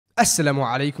Assalamu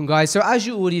alaikum guys. So as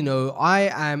you already know, I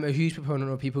am a huge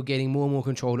proponent of people gaining more and more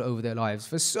control over their lives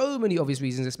for so many obvious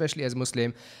reasons, especially as a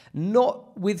Muslim,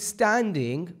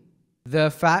 notwithstanding the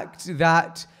fact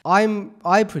that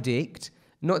I predict,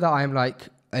 not that I'm like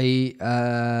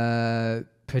a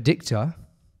predictor,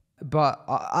 but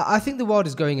I think the world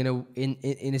is going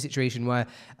in a situation where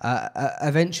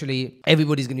eventually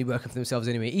everybody's going to be working for themselves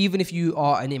anyway. Even if you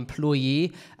are an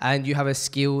employee and you have a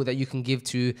skill that you can give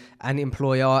to an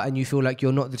employer and you feel like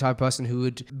you're not the type of person who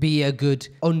would be a good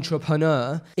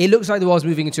entrepreneur, it looks like the world's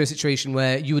moving into a situation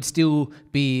where you would still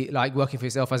be like working for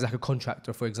yourself as like a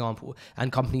contractor, for example,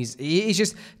 and companies. It's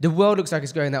just, the world looks like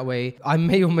it's going that way. I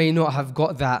may or may not have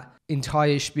got that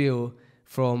entire spiel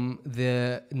from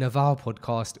the Naval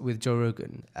podcast with Joe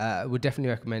Rogan. Would definitely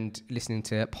recommend listening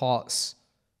to parts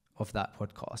of that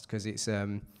podcast because it's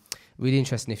really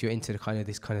interesting if you're into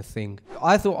this kind of thing.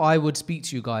 I thought I would speak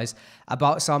to you guys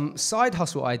about some side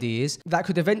hustle ideas that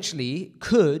could eventually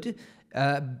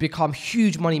become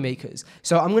huge money makers.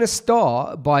 So I'm going to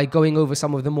start by going over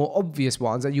some of the more obvious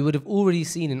ones that you would have already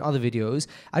seen in other videos.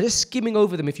 I'm just skimming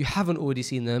over them if you haven't already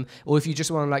seen them, or if you just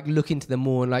want to like look into them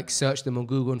more and like search them on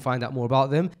Google and find out more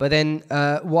about them. But then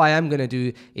what I am going to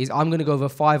do is I'm going to go over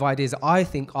 5 ideas that I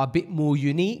think are a bit more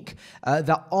unique,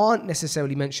 that aren't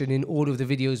necessarily mentioned in all of the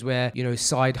videos where, you know,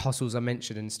 side hustles are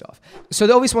mentioned and stuff. So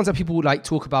the obvious ones that people like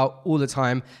talk about all the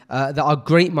time that are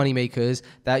great money makers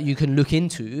that you can look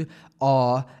into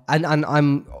are, and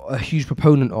I'm a huge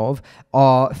proponent of,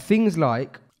 are things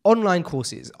like online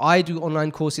courses. I do online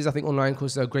courses. I think online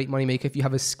courses are a great money maker. If you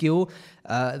have a skill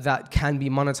that can be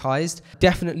monetized,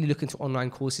 definitely look into online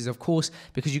courses, of course,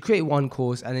 because you create one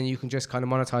course and then you can just kind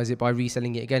of monetize it by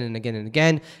reselling it again and again and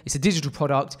again. It's a digital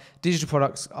product. Digital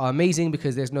products are amazing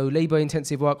because there's no labor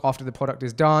intensive work after the product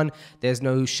is done. There's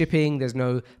no shipping, there's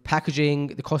no packaging.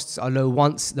 The costs are low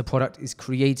once the product is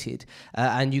created.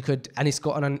 And it's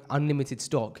got an unlimited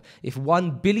stock. If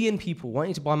 1 billion people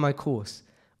wanted to buy my course,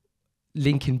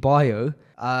 link in bio,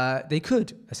 they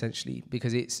could essentially,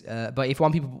 because it's but if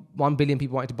 1 billion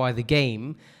people wanted to buy the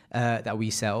game that we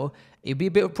sell, it'd be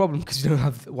a bit of a problem because you don't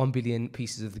have 1 billion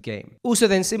pieces of the game. Also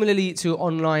then, similarly to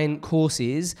online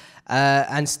courses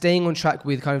and staying on track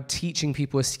with kind of teaching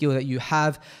people a skill that you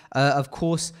have, of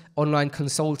course, online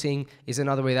consulting is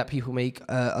another way that people make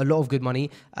a lot of good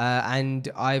money. And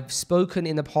I've spoken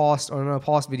in the past, on a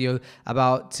past video,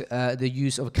 about the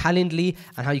use of Calendly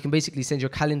and how you can basically send your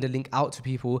calendar link out to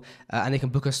people and they can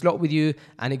book a slot with you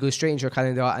and it goes straight into your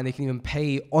calendar and they can even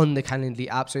pay on the Calendly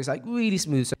app. So it's like really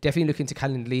smooth. So definitely look into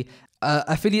Calendly.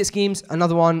 Affiliate schemes,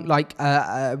 another one, like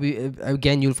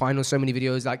again, you'll find on so many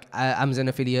videos like Amazon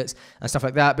affiliates and stuff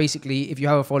like that. Basically, if you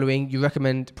have a following, you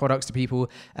recommend products to people,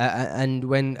 and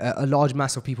when a large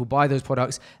mass of people buy those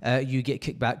products, you get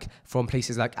kickback from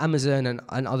places like Amazon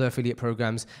and other affiliate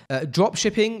programs. Drop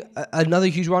shipping, another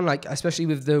huge one, like especially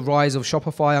with the rise of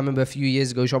Shopify. I remember a few years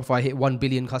ago, Shopify hit 1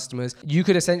 billion customers. You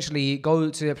could essentially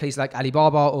go to a place like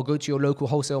Alibaba or go to your local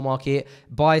wholesale market,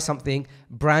 buy something,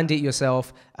 brand it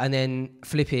yourself, and then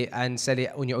flip it and sell it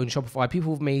on your own Shopify.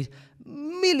 People have made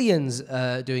millions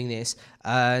doing this,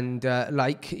 and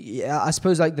I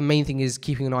suppose like the main thing is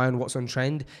keeping an eye on what's on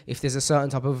trend. If there's a certain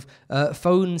type of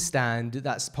phone stand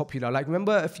that's popular, like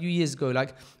remember a few years ago,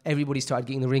 like everybody started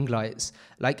getting the ring lights.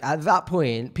 Like at that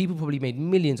point, people probably made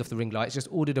millions off the ring lights, just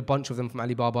ordered a bunch of them from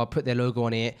Alibaba, put their logo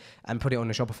on it and put it on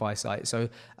a Shopify site. So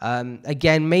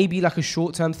again, maybe like a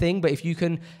short-term thing, but if you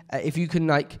can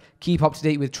like keep up to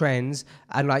date with trends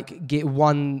and like get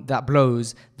one that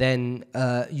blows, then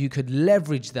you could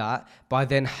leverage that by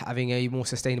then having a more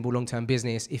sustainable long-term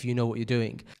business if you know what you're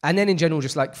doing. And then in general,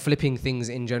 just like flipping things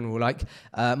in general. Like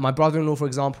my brother-in-law, for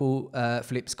example,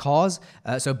 flips cars.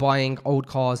 So buying old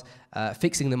cars,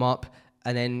 fixing them up,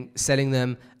 and then selling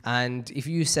them. And if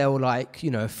you sell like,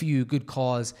 you know, a few good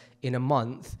cars in a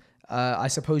month, I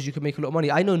suppose you could make a lot of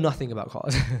money. I know nothing about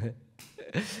cars.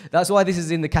 That's why this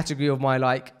is in the category of my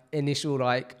like initial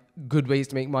like good ways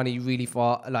to make money really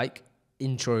far like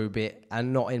intro bit,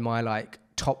 and not in my like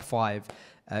top 5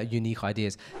 unique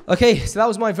ideas. Okay, so that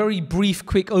was my very brief,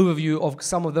 quick overview of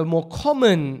some of the more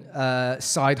common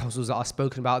side hustles that I've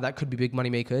spoken about that could be big money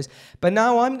makers. But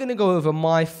now I'm going to go over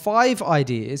my 5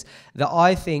 ideas that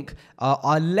I think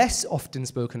are less often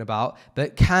spoken about,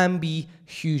 but can be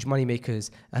huge money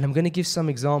makers. And I'm going to give some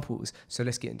examples. So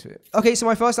let's get into it. Okay, so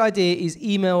my first idea is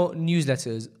email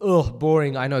newsletters. Ugh,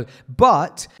 boring, I know.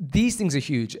 But these things are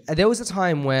huge. There was a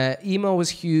time where email was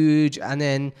huge, and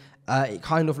then it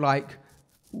kind of like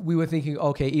we were thinking,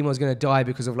 okay, email is going to die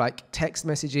because of like text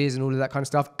messages and all of that kind of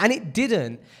stuff. And it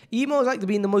didn't. Email has like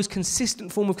been the most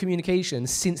consistent form of communication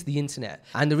since the internet.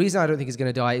 And the reason I don't think it's going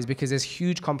to die is because there's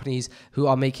huge companies who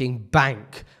are making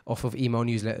bank off of email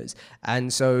newsletters.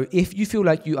 And so if you feel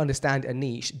like you understand a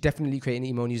niche, definitely create an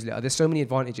email newsletter. There's so many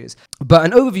advantages. But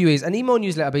an overview is an email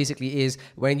newsletter basically is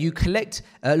when you collect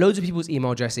loads of people's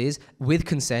email addresses with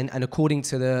consent and according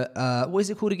to the, what is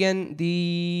it called again?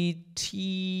 The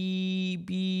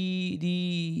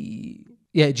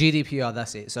GDPR,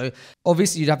 that's it. So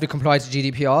obviously you'd have to comply to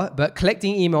GDPR, but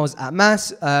collecting emails at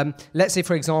mass, let's say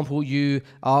for example, you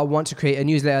want to create a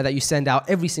newsletter that you send out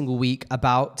every single week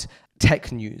about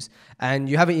tech news, and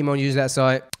you have an email newsletter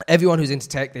site. Everyone who's into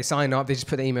tech, they sign up, they just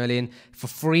put their email in for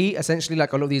free, essentially,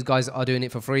 like a lot of these guys are doing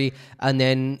it for free, and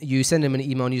then you send them an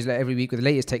email newsletter every week with the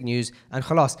latest tech news, and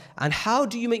khalas. And how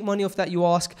do you make money off that, you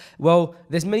ask? Well,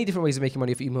 there's many different ways of making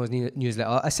money off email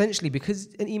newsletter, essentially because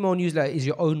an email newsletter is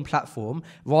your own platform,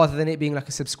 rather than it being like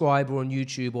a subscriber on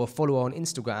YouTube or a follower on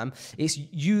Instagram. It's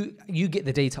you get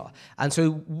the data. And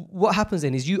so what happens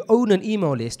then is you own an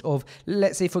email list of,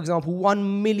 let's say for example,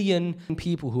 1 million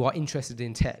people who are interested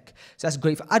in tech. So that's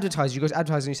great for advertisers. You go to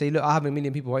advertisers and you say, look, I have 1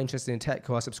 million people who are interested in tech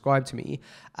who are subscribed to me,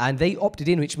 and they opted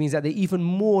in, which means that they're even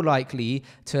more likely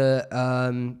to,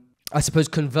 I suppose,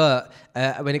 convert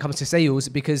when it comes to sales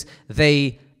because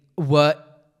they were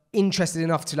interested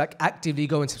enough to like actively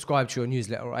go and subscribe to your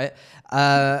newsletter, right?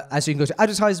 And so you can go to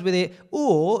advertisers with it,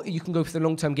 or you can go for the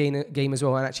long-term game as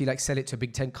well and actually like sell it to a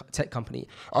big tech company.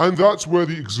 And that's where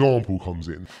the example comes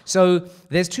in. So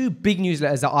there's two big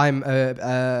newsletters that I'm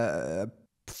a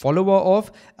follower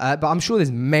of, but I'm sure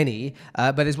there's many,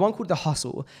 but there's one called The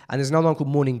Hustle and there's another one called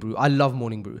Morning Brew. I love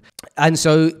Morning Brew. And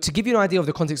so to give you an idea of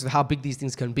the context of how big these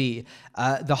things can be,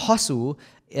 The Hustle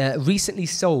recently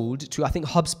sold to, I think,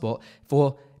 HubSpot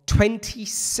for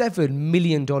 $27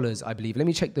 million, I believe. Let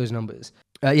me check those numbers.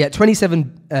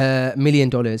 $27 million.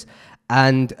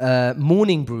 And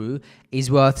Morning Brew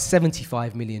is worth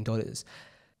 $75 million.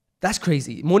 That's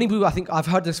crazy. Morning Brew, I think I've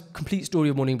heard this complete story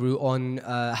of Morning Brew on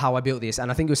how I built this. And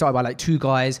I think it was started by like two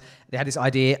guys. They had this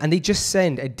idea and they just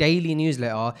send a daily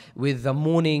newsletter with the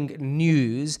morning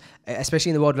news,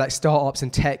 especially in the world of like startups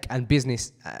and tech and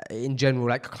business in general,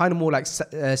 like kind of more like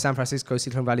San Francisco,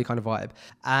 Silicon Valley kind of vibe.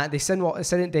 And they send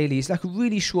it daily. It's like a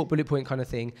really short bullet point kind of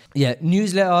thing. Yeah,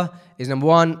 newsletter is number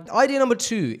one. Idea number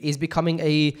two is becoming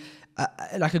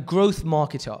like a growth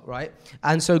marketer, right?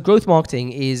 And so growth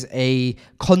marketing is a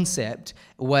concept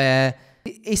where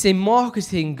it's a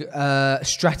marketing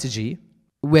strategy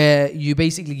where you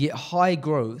basically get high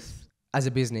growth as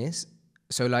a business.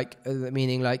 So like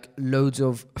meaning like loads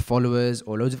of followers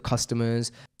or loads of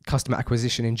customers, customer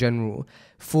acquisition in general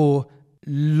with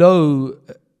low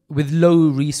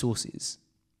resources.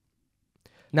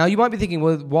 Now, you might be thinking,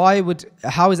 well,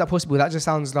 how is that possible? That just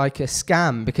sounds like a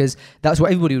scam because that's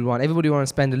what everybody would want. Everybody would want to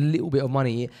spend a little bit of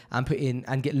money and put in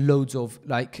and get loads of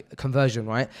like conversion,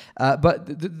 right?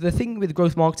 But the thing with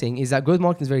growth marketing is that growth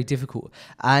marketing is very difficult.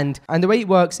 And the way it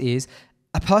works is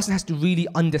a person has to really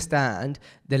understand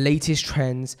the latest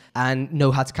trends and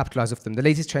know how to capitalize off them, the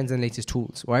latest trends and latest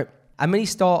tools, right? And many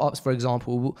startups, for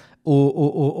example,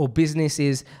 or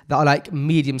businesses that are like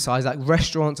medium-sized, like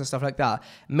restaurants and stuff like that,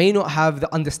 may not have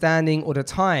the understanding or the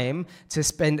time to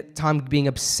spend time being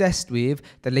obsessed with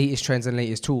the latest trends and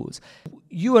latest tools.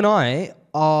 You and I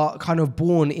are kind of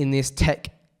born in this tech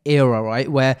era, right?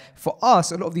 Where for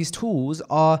us, a lot of these tools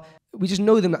we just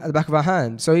know them at the back of our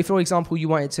hand. So if, for example, you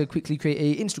wanted to quickly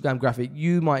create an Instagram graphic,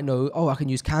 you might know, I can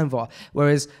use Canva.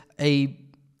 Whereas a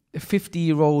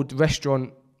 50-year-old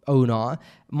restaurant owner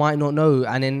might not know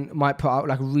and then might put out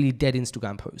like a really dead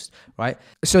Instagram post, right?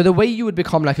 So the way you would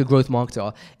become like a growth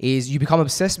marketer is you become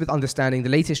obsessed with understanding the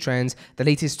latest trends, the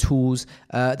latest tools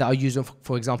that are used on,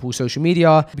 for example, social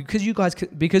media.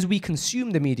 Because we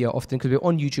consume the media often because we're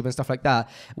on YouTube and stuff like that,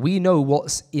 we know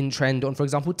what's in trend on, for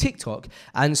example, TikTok.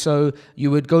 And so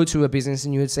you would go to a business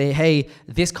and you would say, hey,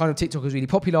 this kind of TikTok is really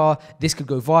popular, this could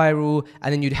go viral,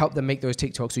 and then you'd help them make those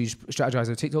TikToks, so you strategize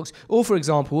those TikToks. Or for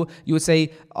example, you would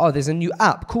say, there's a new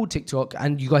app called TikTok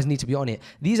and you guys need to be on it.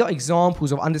 These are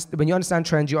examples of when you understand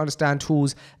trends, you understand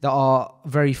tools that are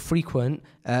very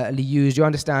frequently used, you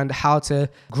understand how to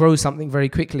grow something very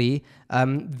quickly.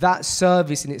 That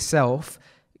service in itself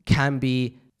can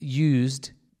be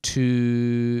used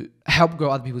to help grow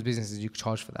other people's businesses. You can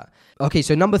charge for that. Okay,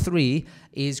 so number three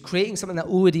is creating something that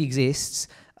already exists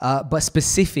but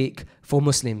specific for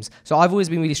Muslims. So I've always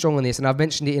been really strong on this, and I've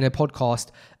mentioned it in a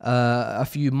podcast a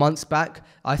few months back,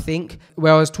 I think,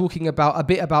 where I was talking about a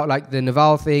bit about like the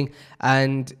Naval thing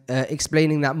and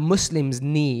explaining that Muslims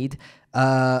need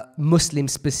Muslim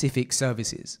specific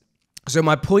services. So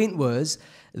my point was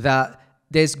that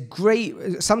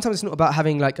sometimes it's not about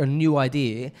having like a new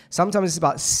idea. Sometimes it's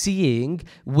about seeing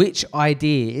which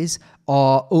ideas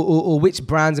are, or which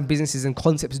brands and businesses and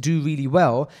concepts do really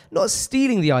well, not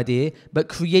stealing the idea, but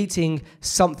creating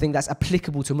something that's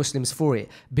applicable to Muslims for it.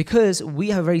 Because we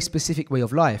have a very specific way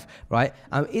of life, right?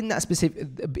 In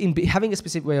having a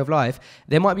specific way of life,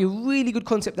 there might be a really good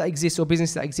concept that exists or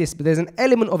business that exists, but there's an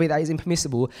element of it that is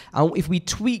impermissible. And if we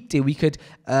tweaked it, we could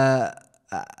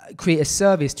create a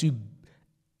service to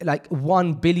like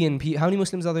 1 billion people. How many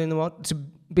Muslims are there in the world? To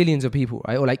billions of people,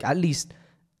 right? Or like at least,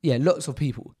 lots of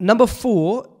people. Number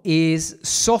 4 is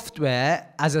software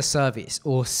as a service,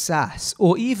 or SaaS,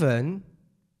 or even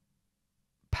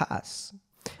PaaS,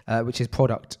 which is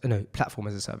platform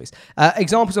as a service.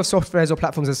 Examples of softwares or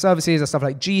platforms as services are stuff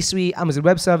like G Suite, Amazon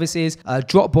Web Services,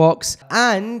 Dropbox,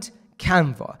 and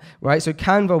Canva, right? So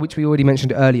Canva, which we already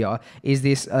mentioned earlier, is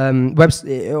this an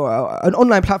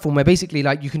online platform where basically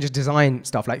like you can just design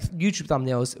stuff like YouTube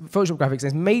thumbnails, Photoshop graphics, and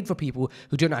it's made for people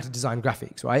who don't know how to design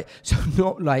graphics, right? So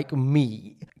not like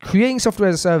me. Creating software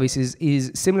as a service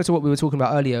is similar to what we were talking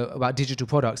about earlier about digital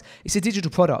products. It's a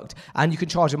digital product, and you can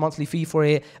charge a monthly fee for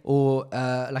it or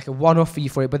like a one-off fee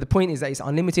for it. But the point is that it's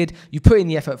unlimited. You put in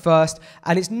the effort first,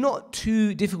 and it's not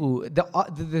too difficult.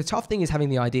 The tough thing is having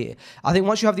the idea. I think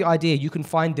once you have the idea, you can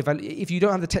find if you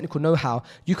don't have the technical know-how,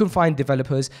 you can find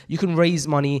developers. You can raise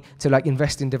money to like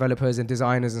invest in developers and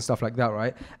designers and stuff like that,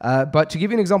 right? But to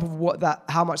give you an example of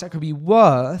how much that could be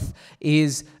worth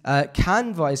is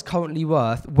Canva is currently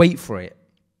worth, wait for it,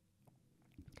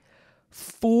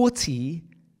 $40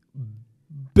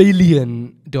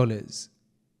 billion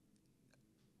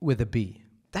with a B.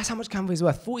 That's how much Canva is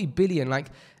worth. 40 billion. Like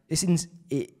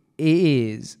it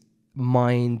is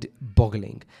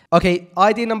mind-boggling. Okay,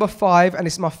 idea number 5, and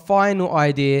this is my final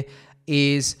idea,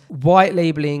 is white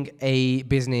labeling a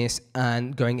business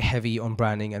and going heavy on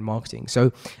branding and marketing.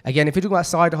 So again, if you're talking about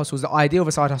side hustles, the idea of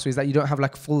a side hustle is that you don't have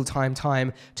like full-time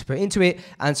time to put into it.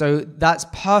 And so that's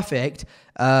perfect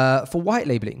for white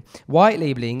labeling. White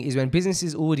labeling is when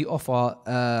businesses already offer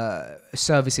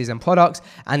services and products,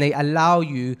 and they allow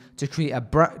you to create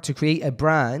a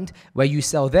brand where you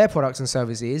sell their products and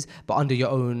services, but under your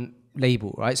own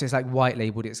label, right? So it's like white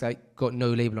labeled. It's like got no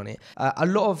label on it. A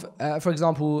lot of, for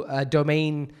example,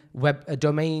 domain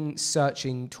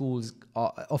searching tools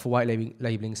offer white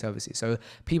labeling services. So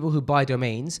people who buy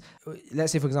domains,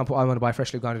 let's say for example, I want to buy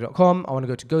freshlyuganda.com. I want to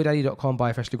go to godaddy.com,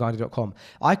 buy freshlyuganda.com.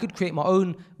 I could create my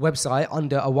own website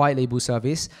under a white label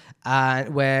service,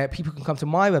 and where people can come to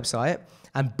my website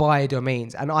and buy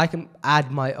domains, and I can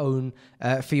add my own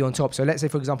fee on top. So let's say,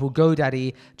 for example,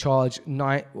 GoDaddy charge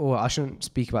I shouldn't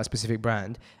speak about a specific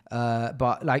brand,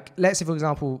 but like, let's say, for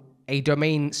example, a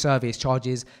domain service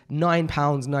charges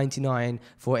 £9.99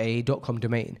 for a .com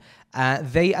domain.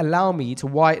 They allow me to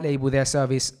white label their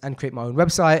service and create my own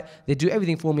website. They do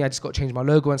everything for me. I just got to change my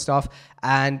logo and stuff.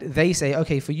 And they say,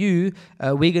 okay, for you,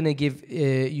 we're going to give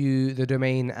you the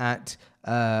domain at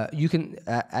you can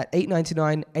at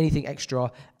 $8.99. Anything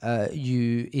extra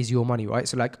is your money, right?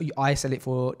 So like I sell it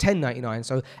for $10.99.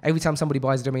 So every time somebody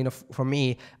buys a domain from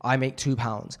me, I make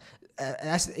 £2.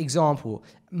 That's an example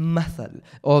method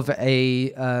of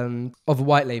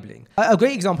white labeling. A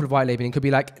great example of white labeling could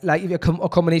be like a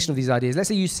combination of these ideas. Let's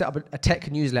say you set up a tech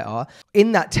newsletter.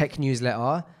 In that tech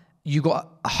newsletter, you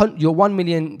got your 1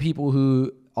 million people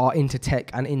who are into tech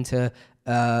and into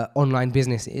online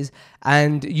businesses,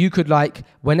 and you could, like,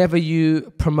 whenever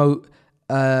you promote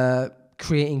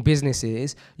creating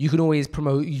businesses, you can always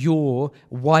promote your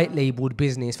white labeled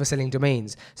business for selling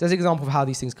domains. So that's an example of how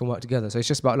these things can work together. So it's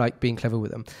just about like being clever with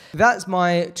them. That's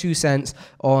my 2 cents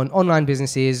on online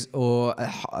businesses or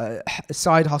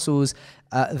side hustles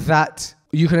that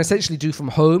you can essentially do from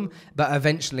home, but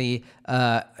eventually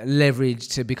leverage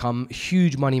to become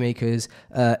huge money makers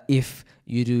if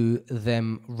you do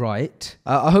them right.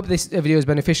 I hope this video is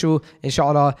beneficial,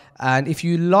 inshallah. And if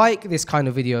you like this kind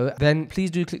of video, then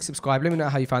please do click subscribe. Let me know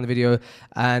how you found the video,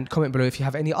 and comment below if you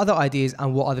have any other ideas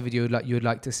and what other video you would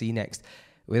like to see next.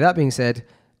 With that being said,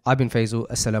 I've been Faisal.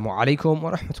 Assalamu alaikum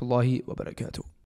wa rahmatullahi wa barakatuh.